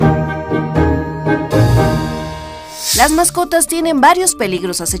Las mascotas tienen varios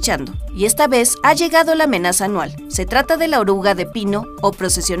peligros acechando, y esta vez ha llegado la amenaza anual. Se trata de la oruga de pino o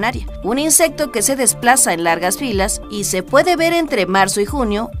procesionaria, un insecto que se desplaza en largas filas y se puede ver entre marzo y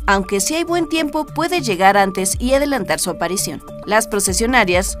junio, aunque si hay buen tiempo puede llegar antes y adelantar su aparición. Las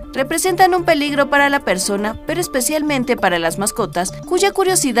procesionarias representan un peligro para la persona, pero especialmente para las mascotas, cuya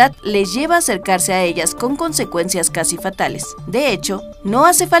curiosidad les lleva a acercarse a ellas con consecuencias casi fatales. De hecho, no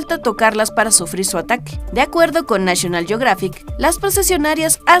hace falta tocarlas para sufrir su ataque. De acuerdo con National Geographic, las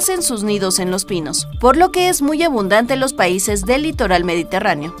procesionarias hacen sus nidos en los pinos, por lo que es muy abundante en los países del litoral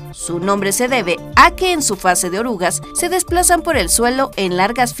mediterráneo. Su nombre se debe a que en su fase de orugas se desplazan por el suelo en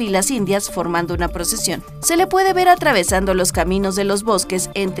largas filas indias formando una procesión. Se le puede ver atravesando los caminos de los bosques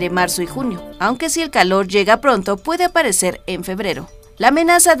entre marzo y junio, aunque si el calor llega pronto puede aparecer en febrero. La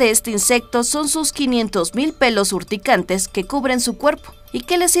amenaza de este insecto son sus 500.000 pelos urticantes que cubren su cuerpo y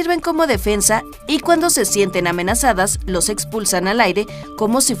que les sirven como defensa, y cuando se sienten amenazadas los expulsan al aire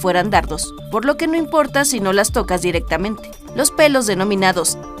como si fueran dardos, por lo que no importa si no las tocas directamente. Los pelos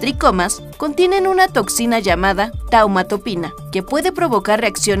denominados tricomas contienen una toxina llamada taumatopina, que puede provocar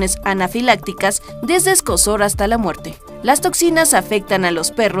reacciones anafilácticas desde escozor hasta la muerte. Las toxinas afectan a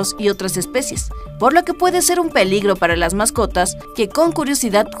los perros y otras especies, por lo que puede ser un peligro para las mascotas que con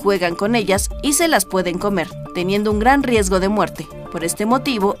curiosidad juegan con ellas y se las pueden comer, teniendo un gran riesgo de muerte. Por este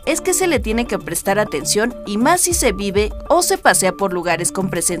motivo es que se le tiene que prestar atención, y más si se vive o se pasea por lugares con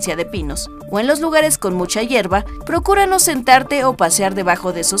presencia de pinos, o en los lugares con mucha hierba, procura no sentarte o pasear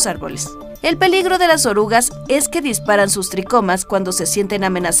debajo de esos árboles. El peligro de las orugas es que disparan sus tricomas cuando se sienten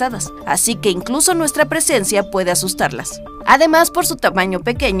amenazadas, así que incluso nuestra presencia puede asustarlas. Además, por su tamaño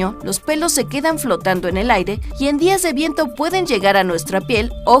pequeño, los pelos se quedan flotando en el aire y en días de viento pueden llegar a nuestra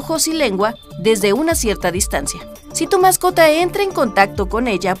piel, ojos y lengua desde una cierta distancia. Si tu mascota entra en contacto con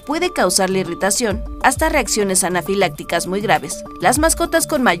ella, puede causarle irritación, hasta reacciones anafilácticas muy graves. Las mascotas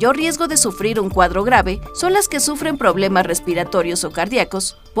con mayor riesgo de sufrir un cuadro grave son las que sufren problemas respiratorios o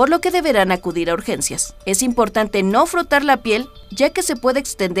cardíacos, por lo que deberán acudir a urgencias. Es importante no frotar la piel, ya que se puede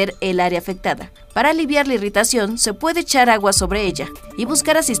extender el área afectada. Para aliviar la irritación, se puede echar agua sobre ella y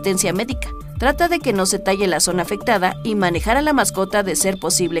buscar asistencia médica. Trata de que no se talle la zona afectada y manejar a la mascota de ser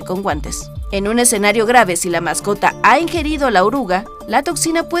posible con guantes. En un escenario grave, si la mascota ha ingerido la oruga, la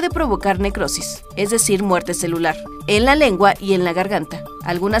toxina puede provocar necrosis, es decir, muerte celular, en la lengua y en la garganta.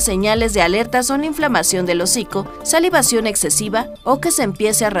 Algunas señales de alerta son inflamación del hocico, salivación excesiva o que se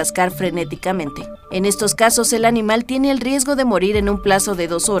empiece a rascar frenéticamente. En estos casos, el animal tiene el riesgo de morir en un plazo de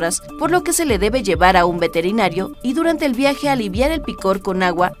 2 horas, por lo que se le debe llevar a un veterinario y durante el viaje aliviar el picor con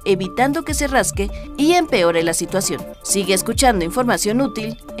agua, evitando que se rasque y empeore la situación. Sigue escuchando información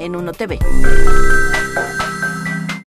útil en Uno TV.